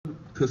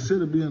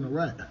consider being a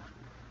rat.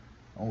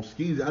 On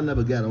skis, I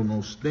never got on no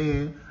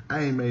stand.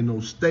 I ain't made no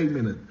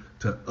statement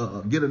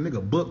to get a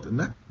nigga booked or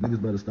nothing. Niggas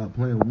better stop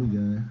playing with me,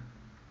 gang.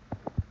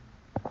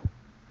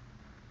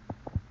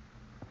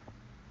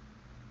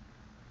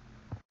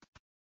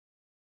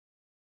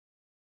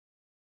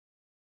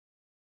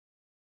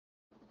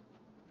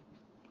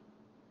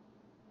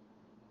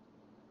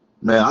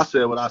 Man, I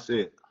said what I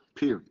said,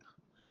 period.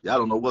 Y'all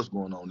don't know what's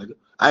going on, nigga.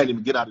 I ain't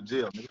even get out of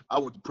jail, nigga. I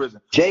went to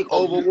prison. Jake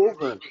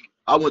overwolven.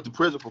 I went to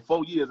prison for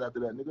 4 years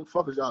after that, nigga.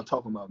 Fuck is y'all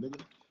talking about, nigga?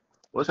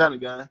 What's happening,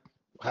 gang?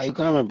 How you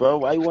coming, bro?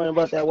 Why you worrying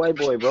about that white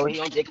boy, bro? He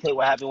don't dictate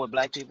what happened with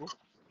black people.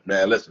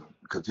 Man, listen,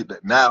 because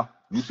now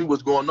you see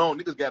what's going on.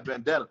 Niggas got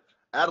vendetta.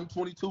 Adam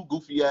 22,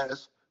 goofy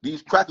ass.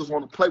 These crackers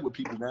want to play with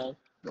people, man.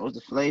 Those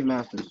the slave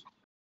masters.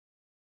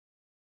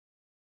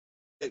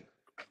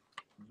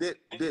 Did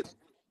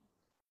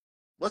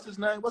what's his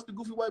name? What's the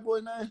goofy white boy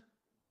name?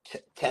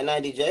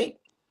 1090J.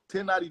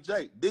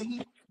 1090J.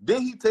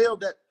 Did he tell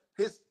that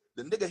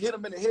the nigga hit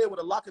him in the head with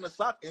a lock and a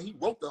sock, and he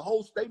wrote the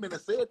whole statement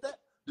and said that?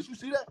 Did you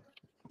see that?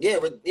 Yeah,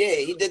 but yeah,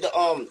 he did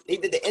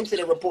the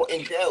incident report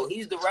in jail.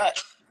 He's the rat.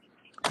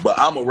 But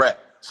I'm a rat.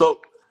 So,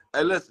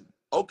 hey, listen.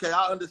 Okay,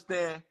 I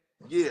understand.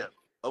 Yeah,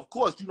 of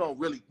course you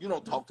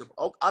don't talk to.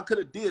 Oh, I could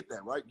have did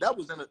that, right? That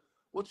was in a.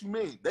 What you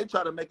mean? They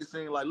try to make it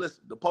seem like,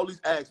 listen, the police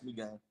asked me,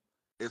 gang.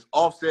 It's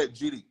Offset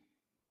GD.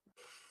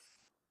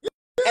 Yeah,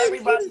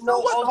 everybody GD, know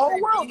what, Offset the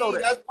whole world GD. know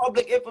that. That's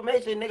public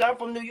information, nigga. I'm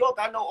from New York.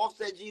 I know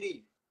Offset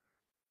GD.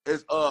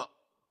 It's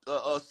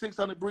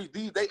 600 Breeze.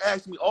 They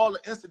asked me all the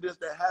incidents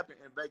that happened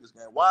in Vegas,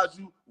 gang. What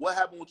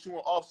happened with you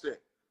and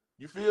Offset?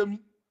 You feel me?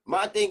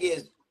 My thing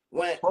is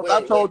when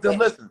I told them,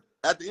 listen,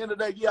 at the end of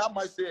the day, yeah, I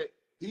might say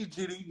he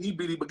GD, he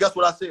BD, but guess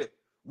what I said?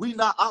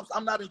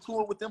 I'm not in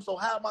tour with them, so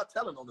how am I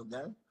telling on them,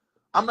 gang?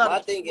 I'm not. My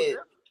thing is,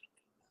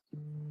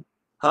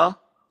 huh?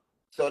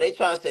 So they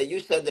trying to say you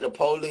said to the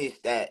police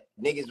that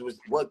niggas was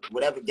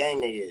whatever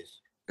gang they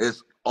is.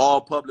 It's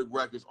all public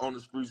records on the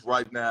streets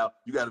right now.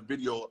 You got a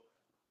video,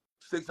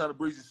 600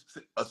 Breezes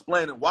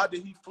explaining why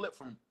did he flip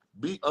from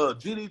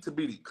GD to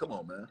BD? Come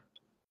on, man.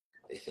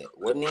 They said,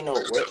 what Nino,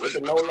 what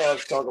the no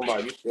love's talking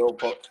about? You still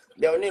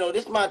yo, Nino,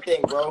 this is my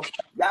thing, bro.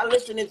 Y'all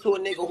listening to a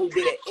nigga who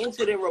did an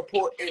incident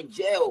report in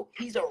jail.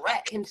 He's a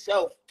rat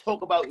himself.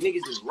 Talk about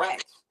niggas as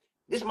rats.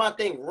 This is my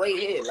thing right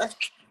here.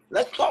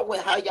 Let's start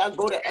with how y'all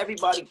go to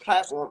everybody's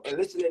platform and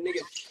listen to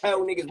niggas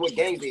tell niggas what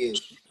gangs they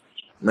is.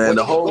 Man, when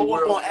the whole go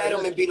world, up on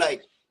Adam and be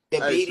like, the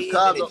BDs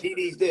Chicago, and the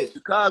GDs this.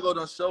 Chicago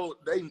done showed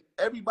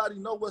everybody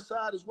know what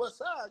side is what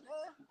side,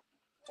 man.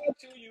 What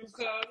you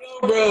call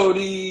your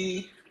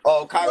Brody?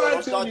 Oh, Kyro, What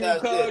don't start you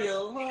that call shit.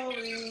 your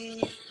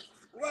homie?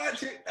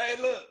 What you?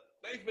 Hey, look.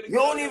 You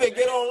don't even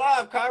get on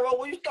live, Kyro.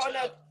 When you start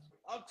that?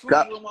 I'm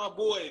tweeting with my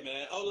boy,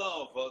 man. Hold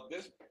on,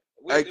 folks.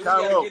 We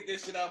gotta get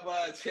this shit off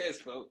our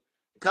chest, folks.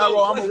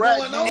 Kyro, I'm a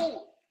rat.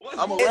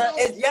 I'm a rat.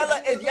 Is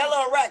Yella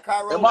a rat,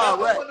 Kyro? Am I a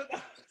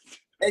rat?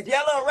 Is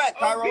Yella a rat,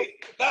 Kyro? Okay.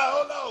 Now,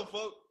 hold on,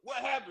 folks. What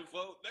happened,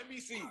 folks? Let me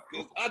see.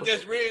 I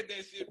just read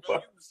that shit, bro.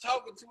 You was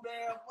talking too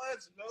damn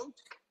much, bro.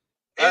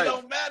 It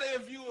don't matter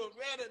if you a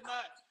rat or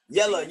not.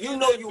 Yella, you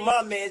know you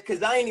my man,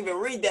 because I ain't even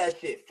read that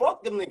shit.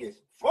 Fuck them niggas.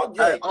 Fuck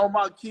Jay. Hey, all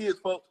my kids,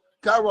 folks.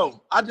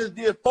 Kyro, I just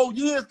did 4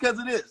 years because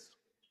of this.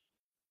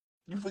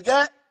 You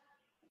forgot?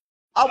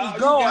 I was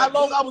gone. How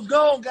long I was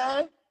gone,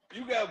 gang?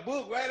 You got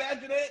booked right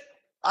after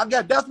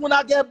that? That's when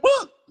I got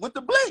booked with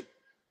the blink.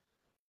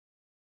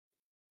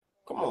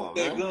 Come on,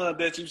 that man. gun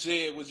that you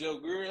said was your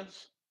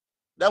girl's?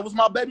 That was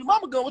my baby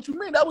mama gun. What you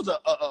mean? That was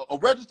a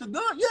registered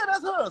gun? Yeah,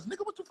 that's hers.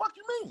 Nigga, what the fuck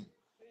you mean?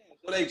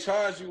 So they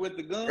charged you with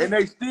the gun? And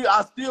I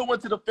still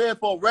went to the Fed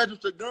for a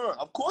registered gun.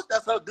 Of course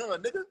that's her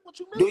gun, nigga. What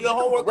you mean? Do your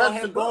homework on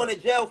him going to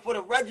jail for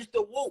the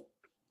registered whoop.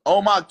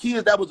 On my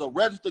kids, that was a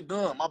registered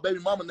gun. My baby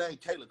mama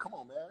named Kayla. Come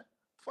on, man.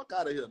 Fuck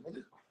out of here,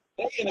 nigga.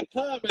 They in the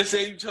comments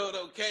say you told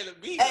them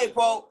Kayla B. Hey,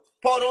 Paul,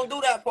 don't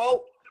do that,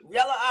 Paul.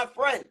 Yella our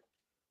friend.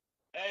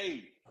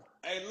 Hey,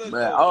 look.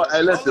 Man,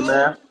 hey, listen,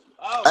 man.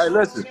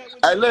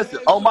 Hey, listen.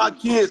 On my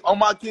kids,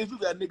 you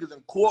got niggas in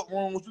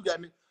courtrooms. You got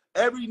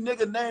every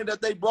nigga name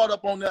that they brought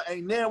up on there.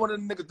 Ain't none one of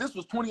them niggas. This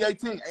was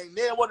 2018. Ain't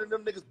none one of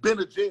them niggas been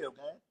to jail,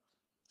 man.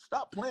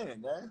 Stop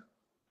playing, man.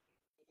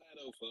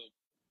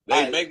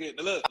 They make it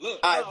look. All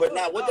right, but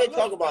now what they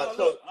talk about?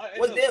 So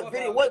what's their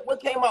video? What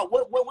came out?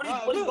 What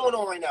is going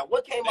on right now?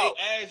 What came out?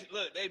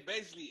 They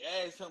basically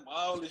asked him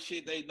all the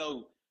shit they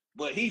know,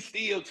 but he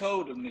still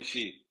told them the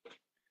shit.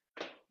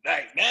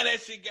 Like now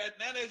that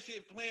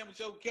shit playing with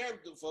your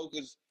character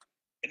focus.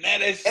 And now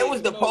that shit, it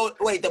was the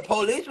the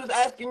police was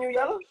asking you,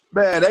 Yella?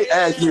 Man, they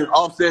asked me if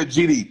Offset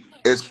GD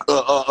is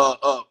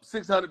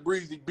 600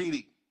 Breezy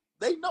BD.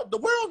 They know, the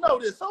world know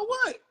this, so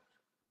what?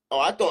 Oh,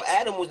 I thought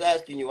Adam was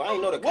asking you. I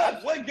didn't know the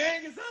cops. What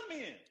gang is I'm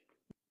in?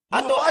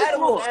 I thought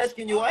Adam was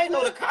asking you. I didn't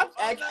know the cops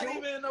asked you. I'm not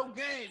even in no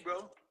gang,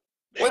 bro.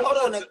 Wait,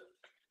 hold on.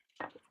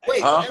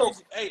 Wait,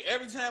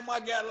 every time I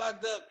got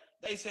locked up,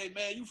 they say,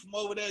 man, you from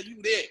over there,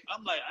 you there.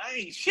 I'm like, I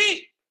ain't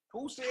shit.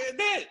 Who said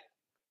that?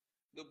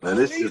 The Man,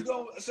 this police shit.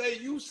 gonna say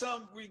you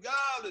something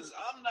regardless.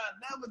 I'm not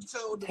never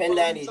told the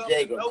 1090 police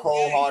Jake, a no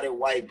cold-hearted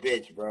white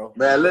bitch, bro.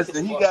 Man,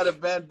 listen, he got a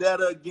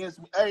vendetta against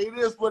me. Hey, it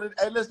is what it.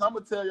 Hey, listen, I'm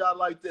gonna tell y'all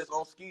like this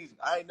on Skeezy.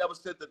 I ain't never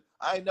sent the.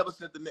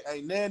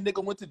 Ain't nan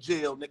nigga went to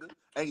jail, nigga.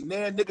 Ain't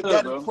nan nigga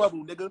got in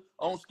trouble, nigga,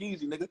 on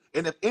Skeezy, nigga.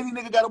 And if any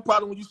nigga got a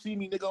problem when you see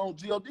me, nigga, on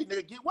God,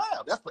 nigga, get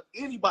wild. That's for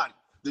anybody.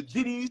 The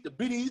GDs, the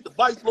BDs, the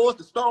Vice Lords,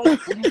 the Stones.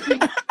 When you see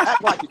me,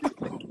 act like it,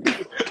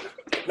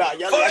 nigga. Nah,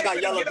 Yella, Oh, I they got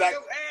finna Yella get back.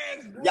 on your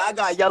ass, bro. Y'all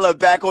got Yella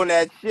back on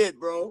that shit,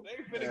 bro.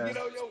 They finna get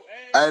on your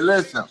ass. Hey,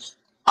 listen,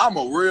 I'm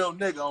a real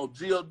nigga on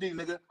God,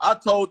 nigga. I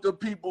told the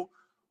people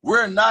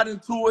we're not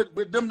into it,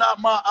 with them not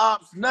my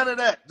ops, none of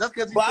that. Just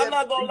because he But said I'm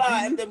not gonna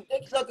lie, if BDs, them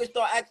dick suckers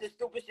start acting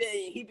stupid shit,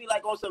 and he be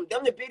like on some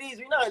them the biddies,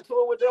 we not into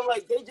it with them.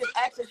 Like they just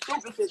acting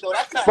stupid shit though.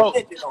 That's not bro,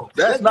 snitching though.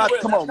 that's Let's be not.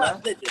 real. Come That's on, man.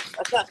 not snitching.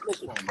 That's not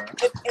snitching. Come on, man.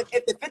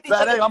 If the 50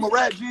 Fat A, seconds, I'm a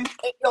rat, G.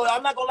 yo,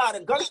 I'm not gonna lie,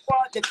 the gun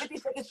squad, the 50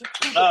 seconds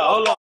people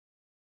Hold on.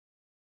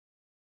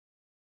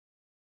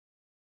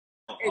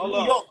 in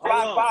New York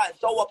drive by and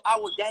show up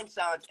our gang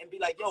signs and be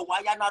like, yo, why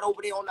y'all not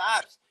over there on the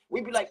ops?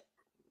 We be like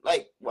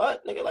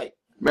what, nigga? Like,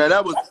 Man,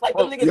 that was that's like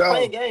them niggas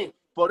playing games.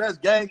 For that's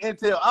gang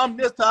intel. I'm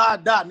this till I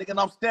die, nigga, and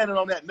I'm standing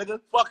on that, nigga.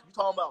 Fuck you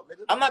talking about,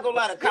 nigga. I'm not gonna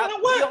lie, the cops, You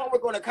know what? your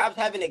homework on the cops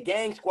having a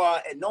gang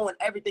squad and knowing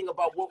everything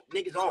about what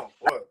niggas on.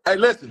 Hey,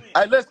 listen.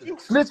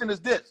 Snitching is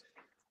this.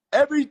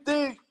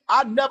 Everything,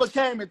 I never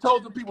came and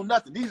told the people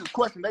nothing. These are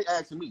questions they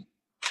asking me.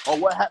 Or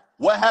what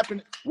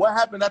happened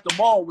at the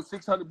mall with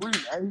 600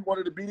 Breeze? Ain't he one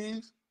of the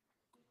BDs?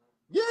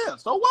 Yeah,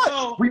 so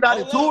what? We not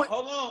into it.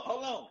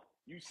 Hold on.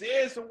 You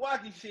said some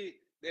wacky shit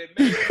that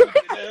made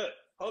them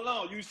hold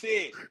on, you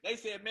said, they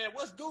said, man,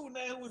 what's dude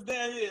name who was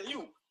down here?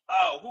 You,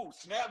 who,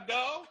 Snap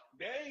Dog?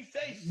 They ain't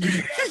say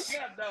shit about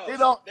Snap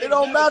Dog. It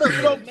don't matter.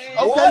 So,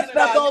 okay,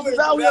 Snap Dog is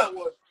out here.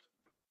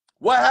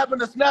 What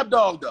happened to Snap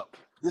Dog, though?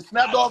 Did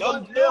Snap Dog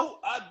go to jail?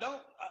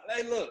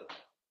 Hey, look,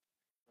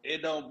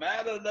 it don't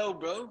matter, though,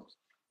 bro.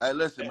 Hey,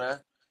 listen, man.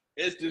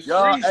 It's the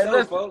streets,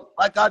 though, folks.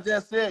 Like I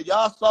just said,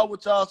 y'all saw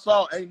what y'all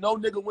saw. Ain't no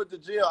nigga went to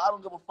jail. I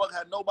don't give a fuck.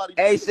 Had nobody.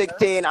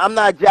 A16, I'm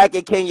not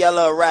jacking King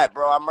Yella a rap,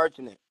 bro. I'm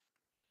merching it.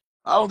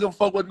 I don't give a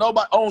fuck with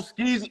nobody on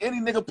Skeezy. Any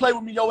nigga play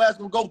with me, your ass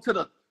gonna go to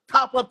the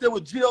top up there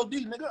with God,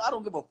 nigga. I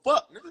don't give a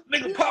fuck, nigga.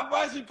 Nigga,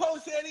 Paparazzi Poe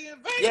said he in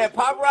Vegas. Yeah,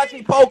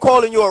 Paparazzi Poe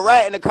calling you a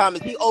rat in the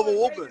comments. He over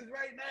whooping.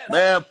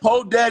 Man,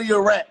 Poe Daddy a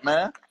rat,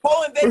 man.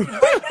 Poe in Vegas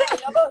right now.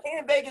 Yella, he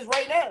in Vegas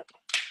right now.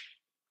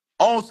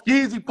 On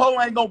Skeezy, Poe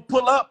ain't gonna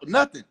pull up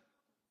nothing.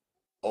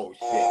 Oh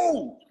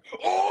shit.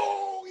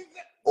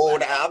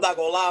 I'm not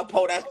gonna lie,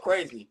 Poe, that's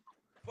crazy.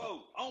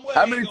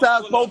 How many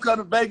times Poe come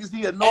to Vegas?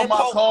 He ignore my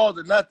calls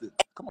or nothing.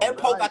 Come on, and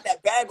Poe got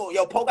that bag on.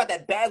 Yo, Poe got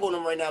that bag on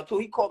him right now too.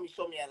 He called me,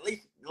 showed me at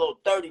least a little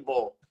 30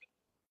 ball.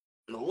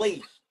 At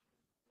least.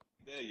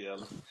 Yeah,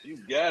 Yella. You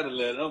gotta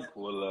let him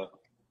pull up.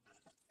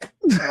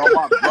 On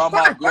my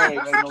grandma grave,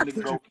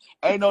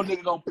 ain't no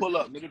nigga gonna pull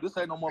up, nigga. This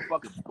ain't no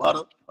motherfucking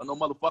butter or no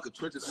motherfucking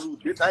trenches news,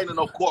 bitch. I ain't in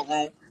no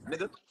courtroom,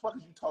 nigga. What the fuck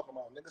is you talking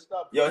about, nigga?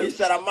 Stop. Yo, he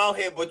said I'm out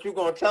here, but you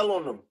gonna tell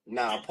on him?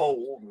 Nah,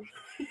 Poe.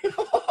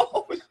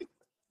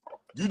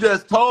 You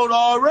just told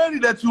already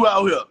that you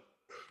out here.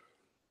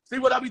 See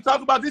what I be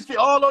talking about? This shit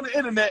all on the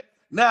internet.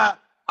 Now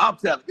I'm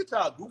telling. Get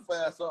y'all goof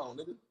ass on,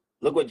 nigga.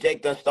 Look what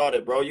Jake done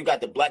started, bro. You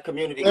got the black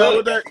community.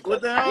 What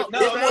the hell?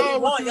 This what he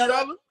want,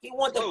 Yella. He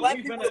want the black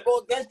people to go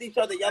against each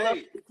other, Yella.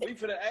 Hey, we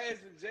finna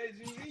ask the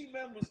JGE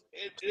members,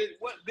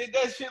 what did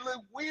that shit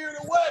look weird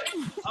or what?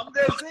 I'm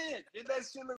just saying, did that shit look